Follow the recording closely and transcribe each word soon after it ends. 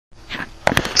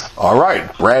All right,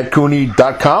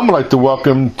 BradCooney.com. I'd like to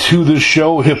welcome to the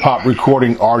show hip-hop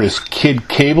recording artist Kid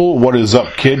Cable. What is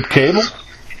up, Kid Cable?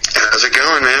 How's it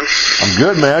going, man? I'm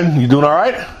good, man. You doing all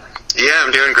right? Yeah,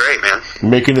 I'm doing great, man.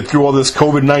 Making it through all this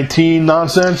COVID-19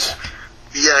 nonsense?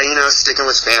 Yeah, sticking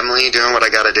with family, doing what I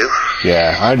gotta do.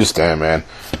 Yeah, I understand, man.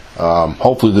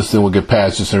 Hopefully this thing will get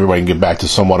past just so everybody can get back to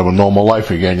somewhat of a normal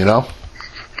life again, Yeah, man,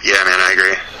 I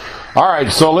agree. All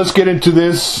right, so let's get into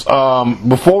this.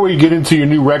 Before we get into your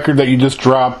new record that you just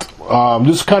dropped,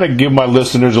 just kind of give my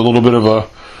listeners a little bit of a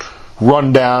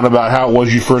rundown about how it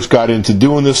was you first got into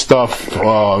doing this stuff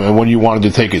and when you wanted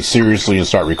to take it seriously and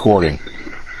start recording.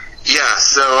 Yeah,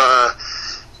 so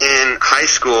in high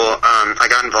school, I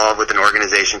got involved with an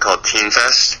organization called Teen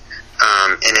Fest,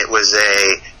 and it was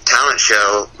a talent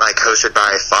show like hosted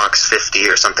by Fox 50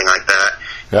 or something like that.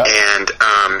 Yeah. And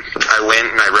I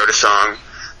went and I wrote a song.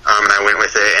 And I went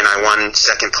with it, and I won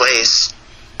second place.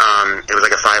 It was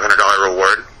like a $500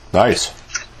 reward. Nice.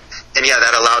 And yeah,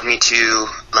 that allowed me to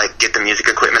get the music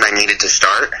equipment I needed to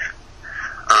start.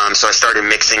 So I started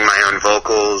mixing my own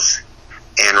vocals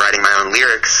and writing my own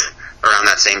lyrics around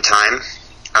that same time.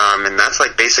 And that's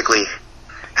basically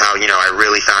how I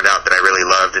really found out that I really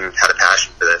loved and had a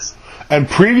passion for this. And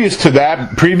previous to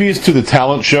the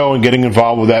talent show and getting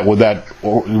involved with that,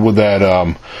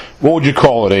 what would you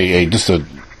call it? Just a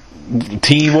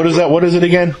teen? What is that? What is it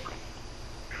again?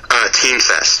 Teen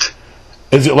Fest.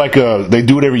 Is it like they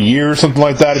do it every year or something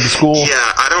like that at the school?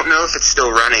 Yeah, I don't know if it's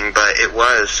still running, but it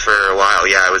was for a while.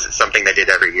 Yeah, it was something they did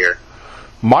every year.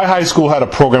 My high school had a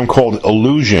program called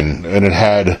Illusion, and it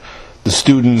had the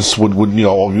students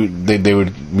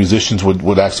musicians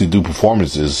would actually do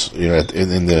performances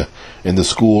in the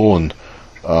school, and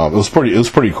it was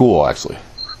pretty cool actually.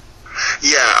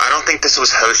 Yeah, I don't think this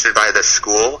was hosted by the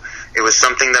school. It was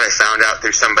something that I found out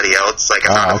through somebody else, I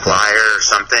found a flyer or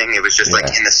something. It was just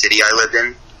in the city I lived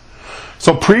in.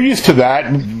 So previous to that,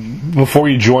 before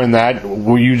you joined that,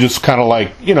 were you just kind of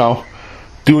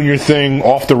doing your thing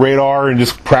off the radar and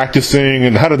just practicing,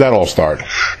 and how did that all start?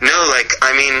 No,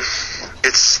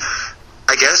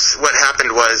 I guess what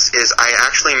happened is I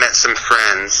actually met some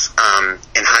friends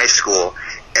in high school,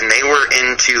 and they were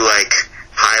into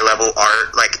high-level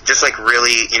art, just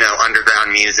really,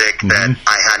 underground music that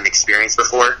I hadn't experienced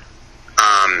before.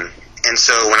 And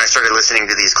so when I started listening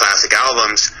to these classic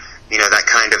albums, that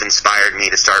kind of inspired me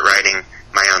to start writing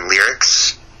my own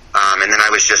lyrics. And then I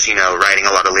was just, writing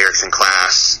a lot of lyrics in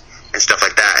class and stuff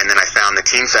like that. And then I found the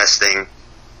Teen Fest thing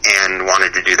and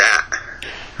wanted to do that.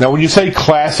 Now, when you say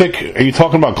classic, are you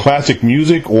talking about classic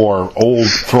music or old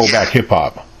throwback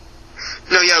hip-hop?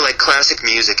 No, yeah, classic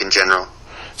music in general.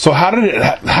 So how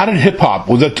did hip-hop,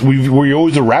 were you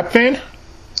always a rap fan?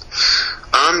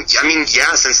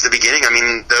 Yeah, since the beginning.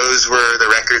 Those were the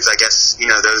records, I guess,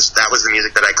 that was the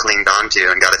music that I clinged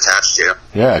onto and got attached to.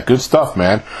 Yeah, good stuff,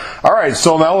 man. All right,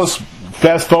 so now let's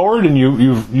fast forward, and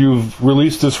you've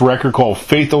released this record called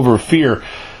Faith Over Fear.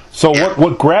 So yeah.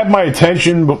 what grabbed my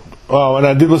attention, and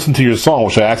I did listen to your song,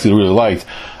 which I actually really liked,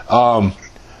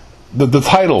 the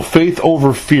title, Faith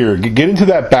Over Fear. Get into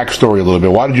that backstory a little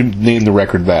bit. Why did you name the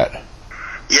record that?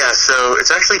 Yeah, so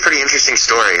it's actually a pretty interesting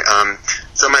story.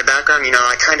 So my background,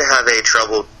 I kind of have a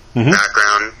troubled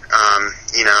background. I've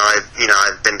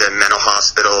been to mental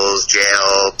hospitals,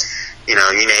 jail, you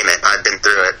name it. I've been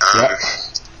through it.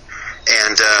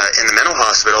 And in the mental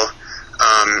hospital,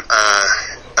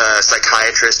 a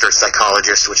psychiatrist or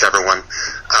psychologist, whichever one,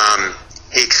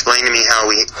 he explained to me how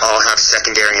we all have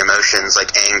secondary emotions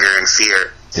like anger and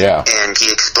fear. Yeah. And he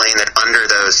explained that under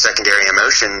those secondary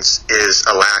emotions is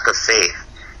a lack of faith.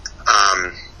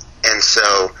 And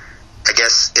so I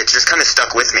guess it just kind of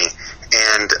stuck with me.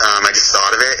 And I just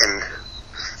thought of it, and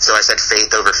so I said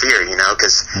faith over fear,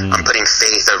 because I'm putting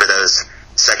faith over those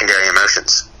secondary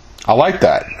emotions. I like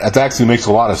that. That actually makes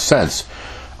a lot of sense.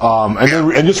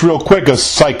 And just real quick, a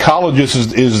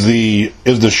psychologist is the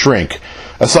shrink.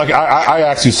 It's I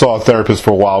actually saw a therapist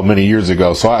for a while many years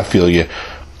ago, so I feel you.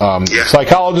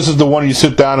 Psychologist is the one you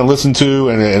sit down and listen to,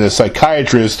 and a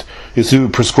psychiatrist is who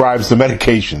prescribes the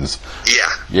medications. Yeah.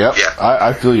 Yep. Yeah.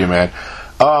 I feel you, man.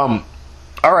 All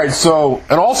right. So,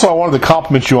 and also, I wanted to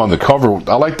compliment you on the cover.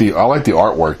 I like the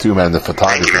artwork too, man. The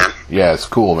photography. Thank you, man. Yeah, it's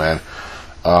cool, man.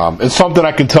 It's something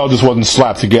I can tell just wasn't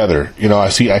slapped together.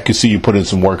 I could see you put in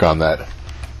some work on that.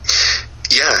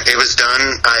 Yeah, it was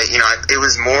done. It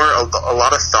was more a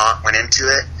lot of thought went into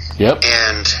it. Yep.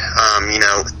 And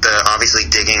obviously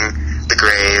digging the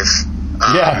grave.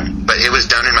 Yeah. But it was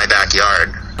done in my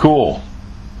backyard. Cool.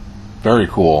 Very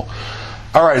cool.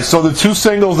 All right, so the two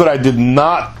singles that I did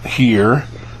not hear,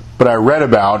 but I read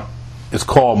about, It's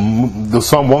called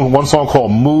one song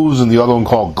called "Moves" and the other one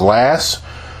called "Glass."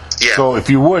 Yeah. So if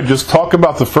you would just talk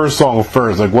about the first song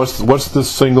first, like what's the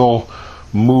single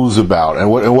 "Moves" about, and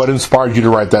what inspired you to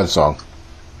write that song?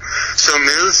 So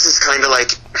 "Moves" is kind of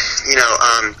like,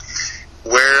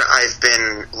 where I've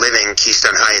been living,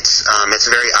 Keystone Heights. It's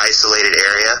a very isolated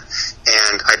area,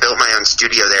 and I built my own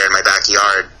studio there in my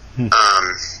backyard.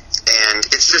 And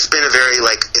it's just been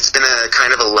it's been a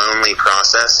kind of a lonely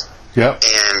process. Yep.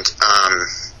 And,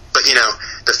 but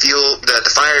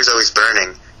the fire is always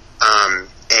burning.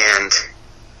 And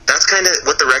that's kind of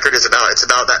what the record is about. It's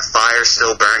about that fire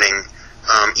still burning,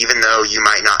 even though you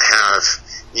might not have,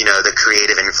 the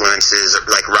creative influences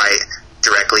right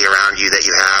directly around you that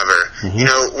you have, or,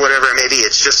 whatever it may be.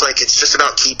 It's just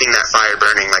about keeping that fire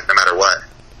burning, no matter what.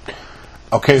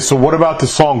 Okay, so what about the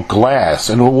song "Glass"?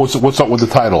 And what's up with the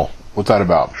title? What's that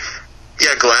about?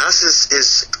 Yeah, "Glass"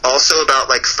 is also about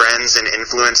friends and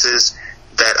influences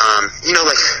that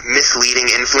misleading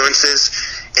influences,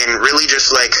 and really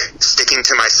just sticking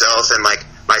to myself and my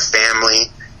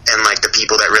family and the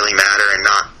people that really matter, and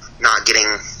not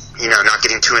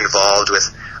getting too involved with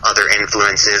other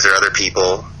influences or other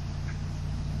people.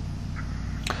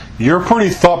 You're a pretty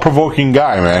thought-provoking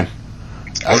guy, man.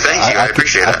 Well, thank you. I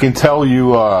appreciate it. I can tell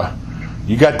you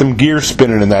got them gears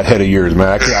spinning in that head of yours,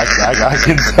 man. I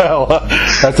can tell.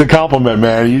 That's a compliment,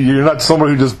 man. You're not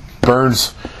somebody who just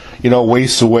burns,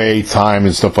 wastes away time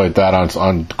and stuff like that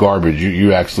on garbage.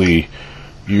 You actually,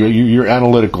 you're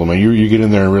analytical, man. You get in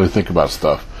there and really think about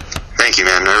stuff. Thank you,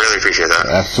 man. I really appreciate that.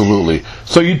 Absolutely.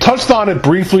 So you touched on it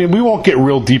briefly, and we won't get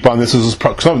real deep on this.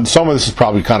 Some of this is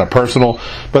probably kind of personal,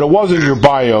 but it was in your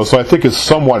bio, so I think it's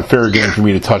somewhat fair game for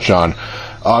me to touch on.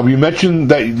 You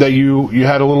mentioned that you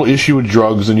had a little issue with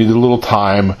drugs and you did a little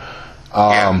time.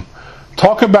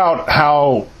 Talk about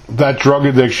how that drug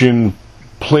addiction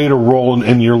played a role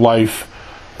in your life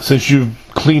since you've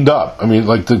cleaned up. I mean,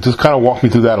 just kind of walk me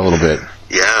through that a little bit.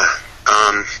 Yeah.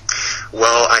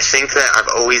 Well, I think that I've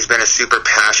always been a super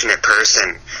passionate person,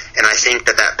 and I think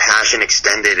that passion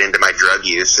extended into my drug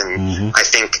use, and I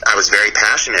think I was very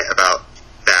passionate about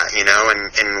that,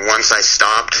 and once I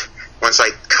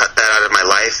cut that out of my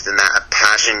life, then that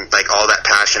passion, all that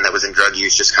passion that was in drug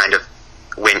use just kind of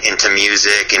went into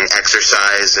music and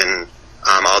exercise and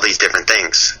all these different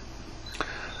things.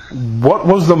 What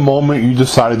was the moment you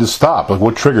decided to stop?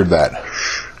 What triggered that?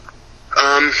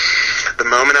 The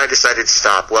moment I decided to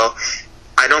stop, well,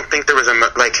 I don't think there was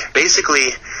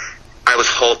basically, I was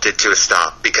halted to a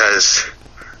stop because,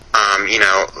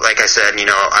 like I said,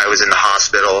 I was in the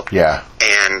hospital. Yeah.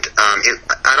 And,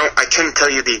 I couldn't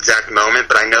tell you the exact moment,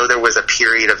 but I know there was a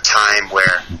period of time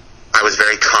where I was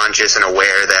very conscious and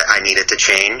aware that I needed to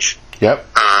change. Yep.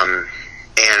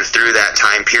 And through that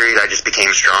time period, I just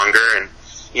became stronger, and,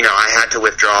 I had to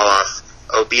withdraw off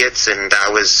opiates, and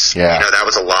that was, that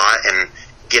was a lot, and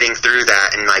getting through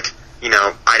that, and I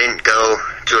didn't go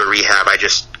to a rehab, I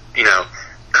just,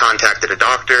 contacted a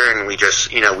doctor, and we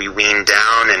just, we weaned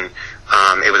down, and,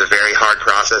 it was a very hard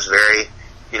process, very,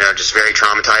 just very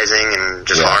traumatizing and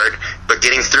just hard, but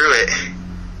getting through it,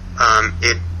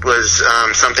 it was,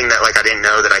 something that, I didn't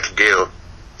know that I could do,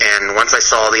 and once I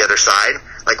saw the other side,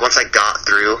 once I got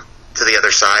through to the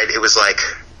other side, it was,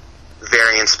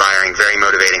 very inspiring, very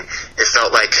motivating. It just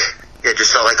felt like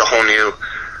a whole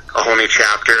new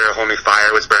chapter, a whole new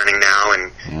fire was burning now,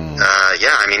 and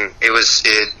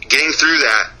getting through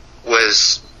that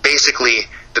was basically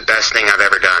the best thing I've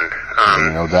ever done.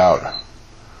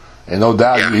 No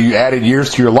doubt. You added years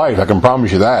to your life, I can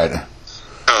promise you that.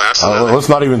 Oh, absolutely. Let's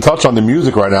not even touch on the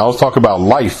music right now. Let's talk about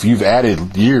life. You've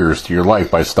added years to your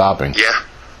life by stopping. Yeah.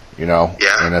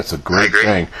 Yeah. And that's a great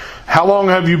thing. How long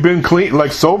have you been clean,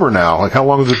 sober now? How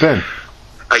long has it been?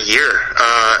 A year.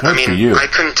 I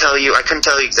couldn't tell you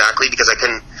exactly because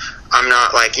I'm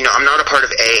not I'm not a part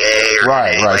of AA or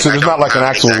right. anything. So there's not an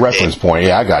actual reference point.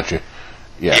 Yeah, I got you.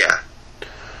 Yeah.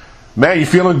 Man, you're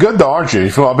feeling good though, aren't you?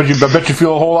 I bet you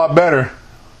feel a whole lot better.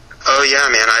 Oh yeah,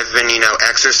 man. I've been,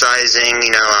 exercising,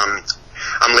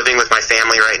 I'm living with my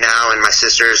family right now, and my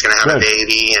sister's going to have a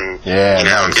baby, and, nice.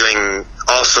 I'm doing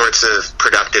all sorts of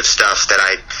productive stuff that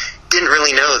I didn't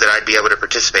really know that I'd be able to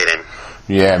participate in.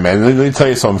 Yeah, man. Let me tell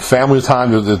you something. Family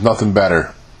time, there's nothing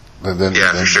better than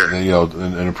for sure.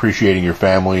 And appreciating your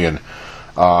family. And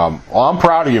I'm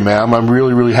proud of you, man. I'm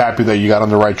really, really happy that you got on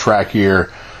the right track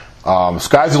here.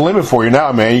 Sky's the limit for you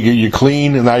now, man. You're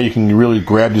clean, and now you can really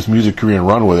grab this music career and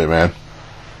run with it, man.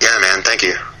 Yeah, man. Thank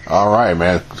you. All right,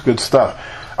 man. It's good stuff.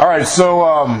 All right,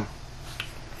 so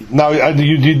now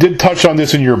you did touch on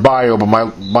this in your bio, but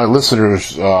my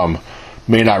listeners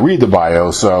may not read the bio.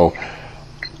 So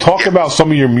talk about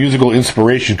some of your musical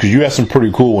inspirations, because you have some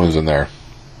pretty cool ones in there.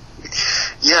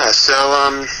 Yeah,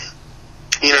 so,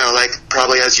 like,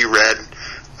 probably as you read,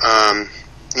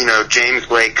 James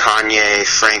Blake, Kanye,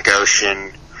 Frank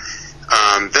Ocean,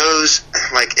 those,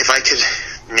 like, if I could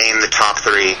name the top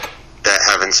 3 that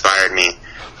have inspired me,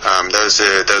 those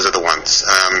are the ones,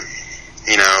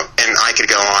 and I could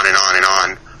go on and on and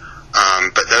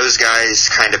on, but those guys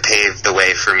kind of paved the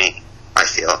way for me, I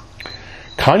feel.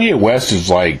 Kanye West is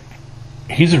like,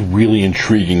 he's a really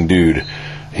intriguing dude.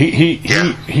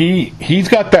 He's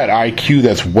got that IQ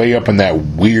that's way up in that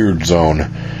weird zone.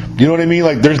 You know what I mean?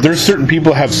 Like, there's certain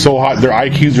people that have so high, their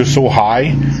IQs are so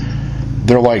high,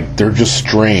 they're just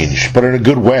strange, but in a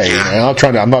good way.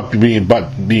 And I'm not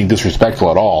being disrespectful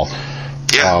at all.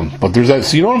 Yeah. But there's that.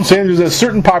 So you know what I'm saying? There's a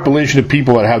certain population of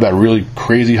people that have that really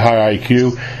crazy high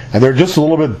IQ, and they're just a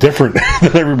little bit different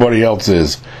than everybody else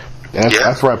is. And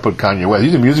that's where I put Kanye West.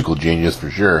 He's a musical genius for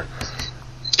sure.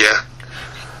 Yeah.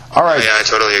 All right. Yeah, I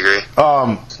totally agree.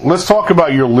 Let's talk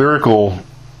about your lyrical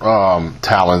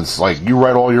talents. Like, you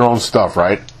write all your own stuff,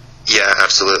 right? Yeah,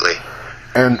 absolutely.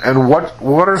 And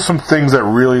what are some things that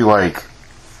really, like,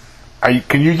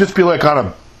 can you just be like on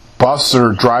a bus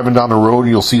or driving down the road and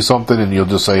you'll see something and you'll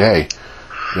just say, hey,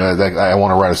 I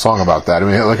want to write a song about that? I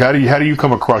mean, like, how do you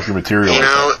come across your material?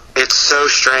 It's so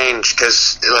strange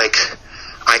because, like,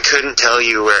 I couldn't tell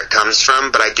you where it comes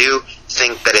from, but I do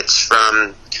think that it's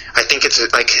from, I think it's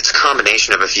a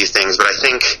combination of a few things, but I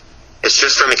think it's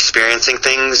just from experiencing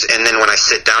things, and then when I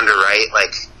sit down to write,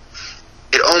 like,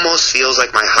 it almost feels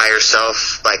like my higher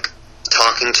self, like,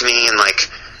 talking to me and, like,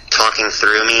 talking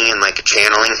through me and, like,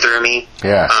 channeling through me.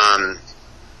 Yeah.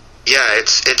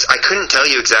 It's I couldn't tell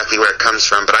you exactly where it comes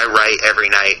from, but I write every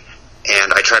night,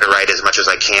 and I try to write as much as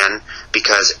I can,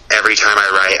 because every time I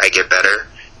write, I get better,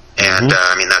 and,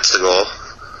 I mean, that's the goal.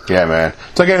 Yeah, man.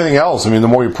 It's like anything else. I mean, the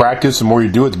more you practice, the more you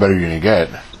do it, the better you're going to get.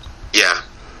 Yeah.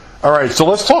 All right, so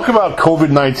let's talk about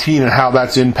COVID-19 and how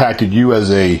that's impacted you as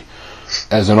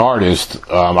an artist.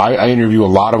 I interview a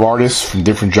lot of artists from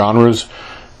different genres,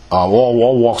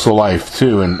 all walks of life,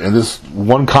 too. And this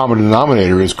one common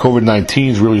denominator is COVID-19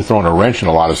 is really throwing a wrench in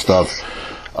a lot of stuff,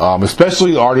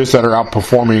 especially artists that are out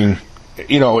performing, at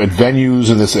venues,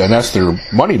 and that's their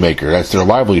moneymaker. That's their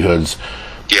livelihoods.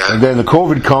 Yeah. And then the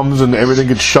COVID comes and everything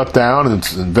gets shut down and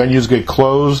venues get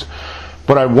closed.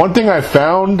 But one thing I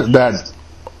found that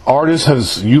artists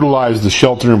has utilized the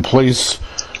shelter-in-place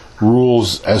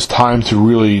rules as time to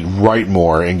really write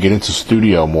more and get into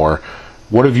studio more.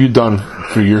 What have you done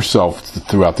for yourself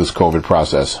throughout this COVID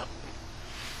process?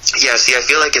 Yeah, see, I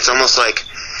feel like it's almost like,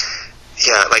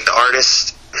 like the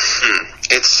artist,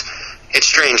 it's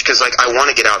strange, because, like, I want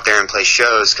to get out there and play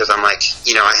shows, because I'm like,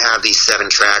 I have these 7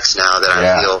 tracks now that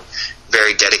I feel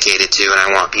very dedicated to, and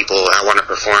I want to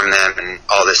perform them and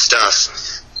all this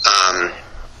stuff.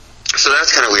 So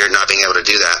that's kind of weird not being able to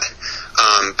do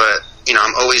that. But,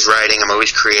 I'm always writing, I'm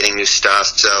always creating new stuff,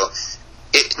 so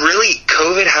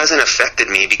COVID hasn't affected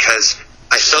me, because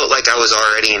I felt like I was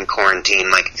already in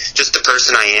quarantine, like, just the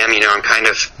person I am, I'm kind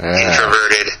of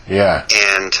introverted. Yeah.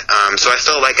 And, so I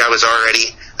felt like I was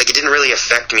already, like, it didn't really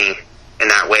affect me in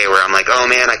that way where I'm like, oh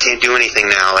man, I can't do anything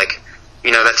now, like,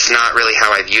 that's not really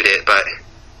how I viewed it, but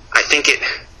I think it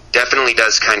definitely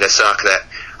does kind of suck that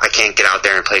I can't get out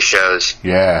there and play shows.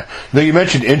 Yeah. Now, you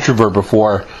mentioned introvert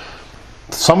before.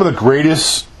 Some of the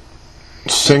greatest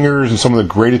singers and some of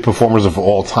the greatest performers of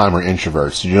all time are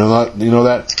introverts. You know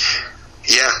that?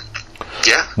 Yeah.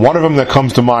 Yeah. One of them that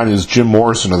comes to mind is Jim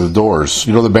Morrison of The Doors.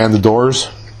 You know the band The Doors?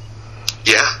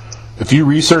 Yeah. If you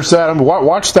research that,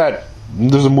 watch that.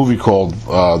 There's a movie called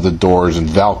The Doors, and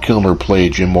Val Kilmer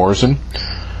played Jim Morrison.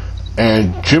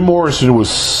 And Jim Morrison was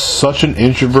such an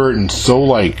introvert, and so,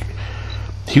 like,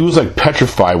 he was like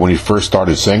petrified when he first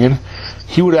started singing.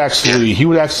 He would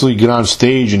actually get on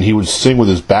stage and he would sing with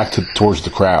his back towards the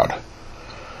crowd.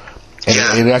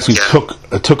 And it actually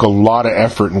took a lot of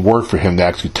effort and work for him to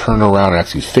actually turn around and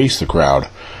actually face the crowd.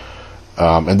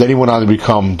 And then he went on to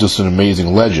become just an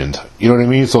amazing legend. You know what I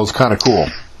mean? So it's kind of cool.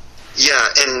 Yeah,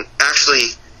 and actually,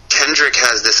 Kendrick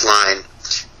has this line,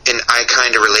 and I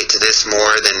kind of relate to this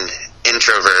more than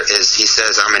introvert, is he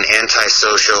says, I'm an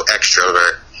antisocial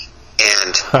extrovert.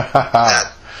 And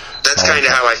that's kind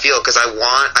of how I feel, because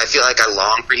I feel like I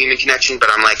long for human connection, but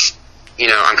I'm like,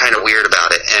 I'm kind of weird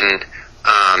about it. And,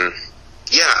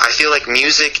 I feel like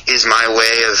music is my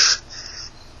way of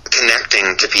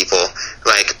connecting to people,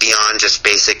 like, beyond just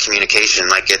basic communication.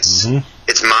 Like, it's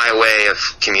my way of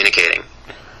communicating.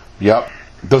 Yep.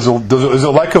 Is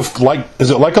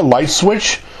it like a light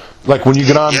switch? Like when you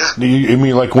get on,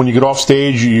 like when you get off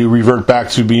stage, you revert back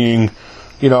to being,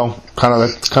 you know, kind of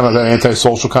that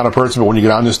antisocial kind of person, but when you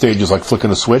get on this stage, it's like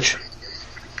flicking a switch.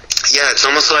 Yeah, it's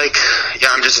almost like,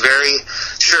 I'm just very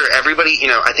sure everybody,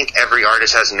 I think every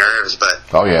artist has nerves, but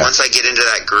once I get into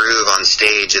that groove on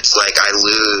stage, it's like I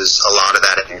lose a lot of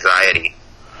that anxiety.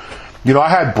 You know, I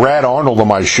had Brad Arnold on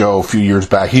my show a few years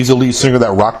back. He's the lead singer of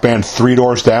that rock band Three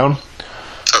Doors Down.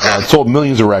 Okay. Sold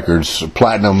millions of records,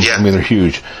 platinum. Yeah. I mean, they're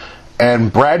huge.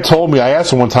 And Brad told me, I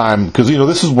asked him one time, because,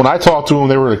 this is when I talked to him,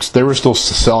 they were still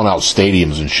selling out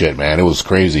stadiums and shit, man. It was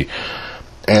crazy.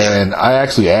 And I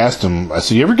actually asked him, I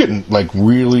said, you ever get, like,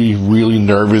 really, really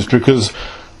nervous? Because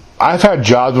I've had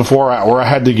jobs before where I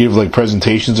had to give, like,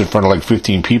 presentations in front of, like,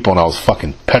 15 people, and I was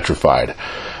fucking petrified.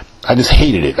 I just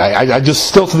hated it. I just,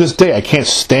 still to this day, I can't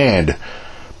stand.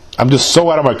 I'm just so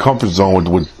out of my comfort zone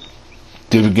with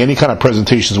doing any kind of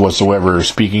presentations whatsoever, or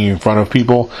speaking in front of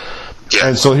people. Yeah.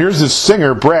 And so here's this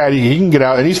singer, Brad, he can get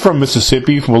out, and he's from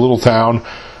Mississippi, from a little town,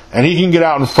 and he can get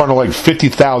out in front of like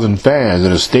 50,000 fans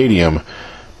in a stadium,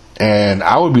 and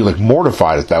I would be like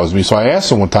mortified if that was me. So I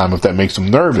asked him one time if that makes him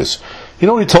nervous. You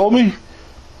know what he told me?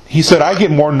 He said, I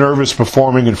get more nervous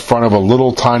performing in front of a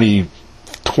little tiny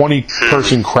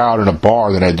 20-person crowd in a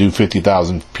bar than I do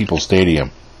 50,000 people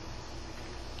stadium.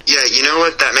 Yeah, you know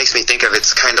what that makes me think of?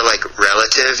 It's kind of like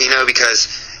relative, because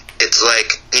it's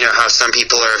like, how some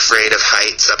people are afraid of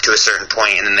heights up to a certain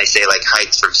point, and then they say, like,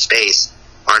 heights from space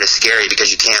aren't as scary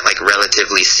because you can't, like,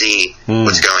 relatively see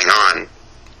what's going on.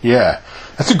 Yeah,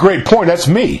 that's a great point. That's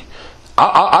me.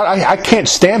 I can't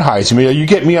stand heights. I mean, you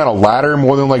get me on a ladder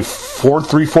more than like 4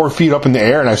 feet up in the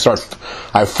air, and I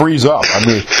freeze up. I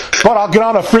mean, but I'll get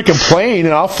on a freaking plane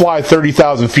and I'll fly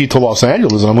 30,000 feet to Los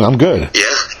Angeles, and I'm good.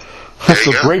 Yeah, that's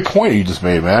a great point you just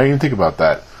made, man. I didn't even think about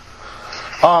that.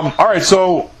 All right,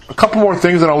 so a couple more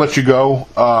things, and I'll let you go.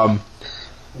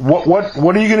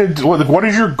 What are you gonna do? What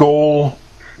is your goal?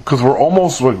 Because we're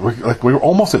almost at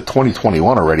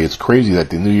 2021 already. It's crazy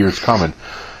that the new year's coming.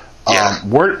 Yeah.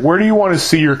 Where do you want to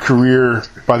see your career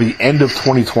by the end of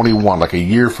 2021, like a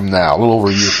year from now, a little over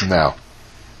a year from now?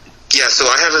 Yeah, so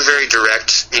I have a very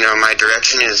direct, my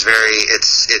direction is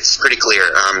it's pretty clear.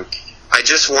 I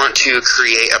just want to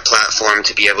create a platform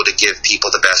to be able to give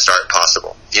people the best art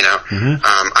possible, Mm-hmm.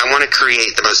 I want to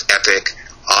create the most epic,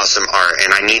 awesome art,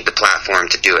 and I need the platform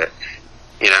to do it,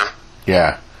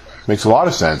 Yeah, makes a lot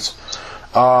of sense.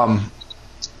 All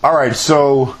right,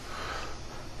 so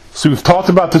we've talked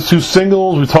about the 2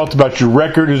 singles. We talked about your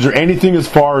record. Is there anything as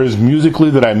far as musically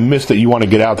that I missed that you want to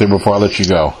get out there before I let you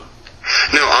go?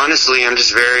 No, honestly, I'm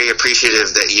just very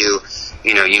appreciative that you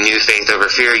knew Faith Over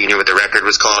Fear. You knew what the record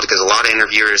was called, because a lot of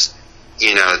interviewers,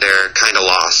 they're kind of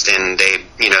lost, and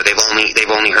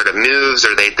they've only heard of Moves,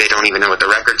 or they don't even know what the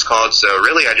record's called. So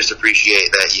really, I just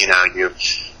appreciate that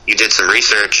you did some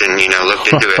research and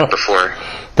looked into it before.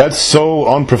 That's so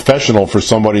unprofessional for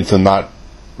somebody to not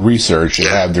research and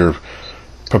have their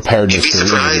preparedness. You'd be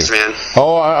surprised, man.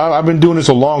 Oh, I've been doing this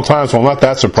a long time, so I'm not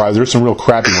that surprised. There's some real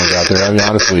crappy ones out there, I mean,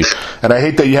 honestly. And I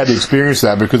hate that you had to experience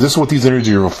that, because this is what these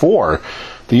interviews are for.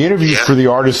 The interviews for the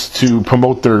artists to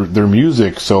promote their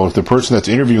music, so if the person that's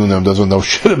interviewing them doesn't know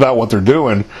shit about what they're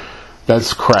doing,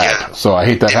 that's crap. Yeah. So I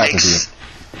hate that happening to you.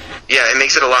 Yeah, it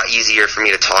makes it a lot easier for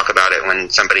me to talk about it when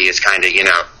somebody is kind of,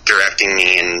 directing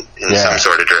me in some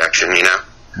sort of direction,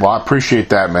 Well, I appreciate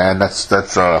that, man. That's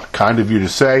kind of you to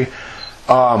say.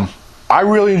 I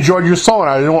really enjoyed your song.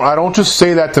 I don't just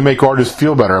say that to make artists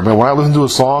feel better. I mean, when I listen to a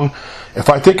song, if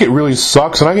I think it really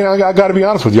sucks, and I got to be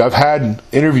honest with you, I've had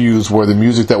interviews where the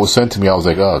music that was sent to me, I was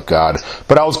like, oh God.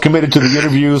 But I was committed to the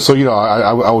interview, so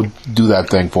I would do that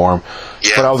thing for him.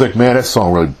 Yeah. But I was like, man, that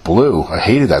song really blew. I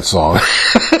hated that song.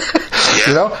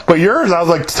 But yours, I was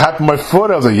like tapping my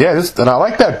foot. I was like, yeah, and I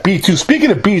like that beat too.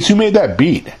 Speaking of beats, who made that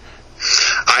beat?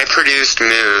 I produced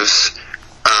Moves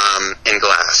in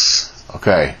Glass.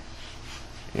 Okay.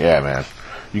 Yeah, man.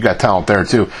 You got talent there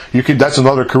too. That's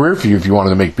another career for you if you wanted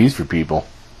to make beats for people.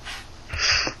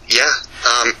 Yeah.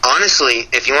 Honestly,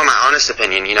 if you want my honest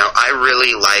opinion, I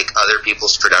really like other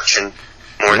people's production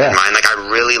more than mine. Like, I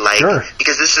really like,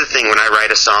 because this is the thing, when I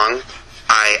write a song,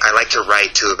 I like to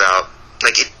write to about,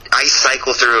 I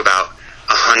cycle through about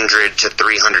 100 to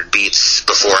 300 beats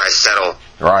before I settle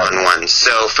on one.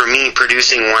 So for me,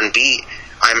 producing one beat,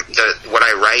 what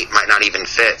I write might not even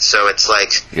fit. So it's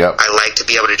like, I like to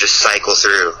be able to just cycle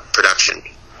through production.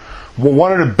 Well,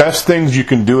 one of the best things you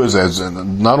can do as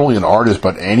not only an artist,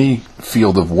 but any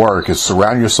field of work, is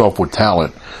surround yourself with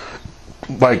talent.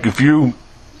 Like, if you're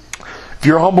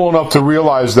humble enough to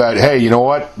realize that, hey, you know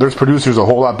what, there's producers a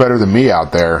whole lot better than me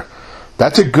out there,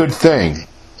 that's a good thing,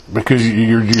 because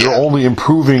you're only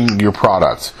improving your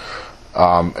product.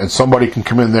 and somebody can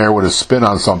come in there with a spin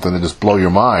on something and just blow your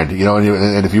mind,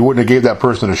 and if you wouldn't have gave that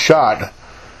person a shot,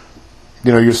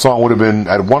 your song would have been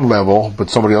at one level, but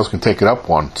somebody else can take it up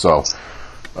one. So,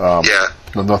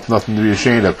 nothing to be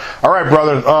ashamed of. All right,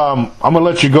 brother. I'm going to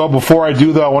let you go. Before I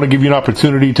do, though, I want to give you an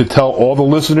opportunity to tell all the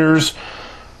listeners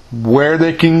where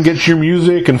they can get your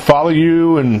music and follow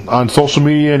you and on social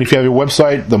media. And if you have your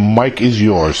website, the mic is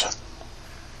yours.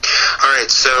 All right.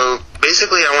 So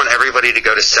basically, I want everybody to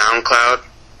go to SoundCloud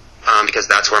because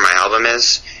that's where my album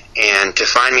is. And to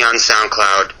find me on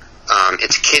SoundCloud,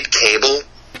 it's Kid Cable.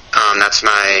 That's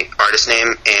my artist name,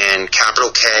 and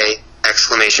capital K,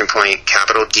 exclamation point,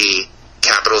 capital D,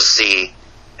 capital C,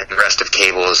 and the rest of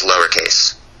Cable is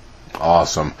lowercase.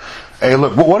 Awesome. Hey,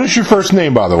 look, what is your first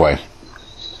name, by the way?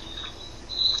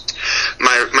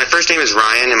 My first name is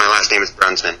Ryan, and my last name is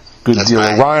Brunsman. Good deal.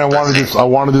 Ryan, I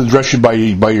wanted to address you by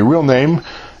your real name,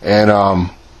 and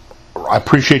I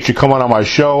appreciate you coming on my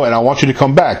show, and I want you to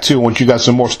come back, too. Once you got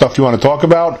some more stuff you want to talk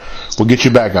about, we'll get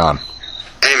you back on.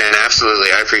 Hey, man, absolutely.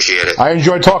 I appreciate it. I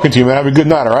enjoyed talking to you, man. Have a good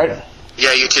night, all right?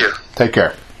 Yeah, you too. Take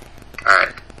care. All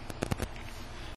right.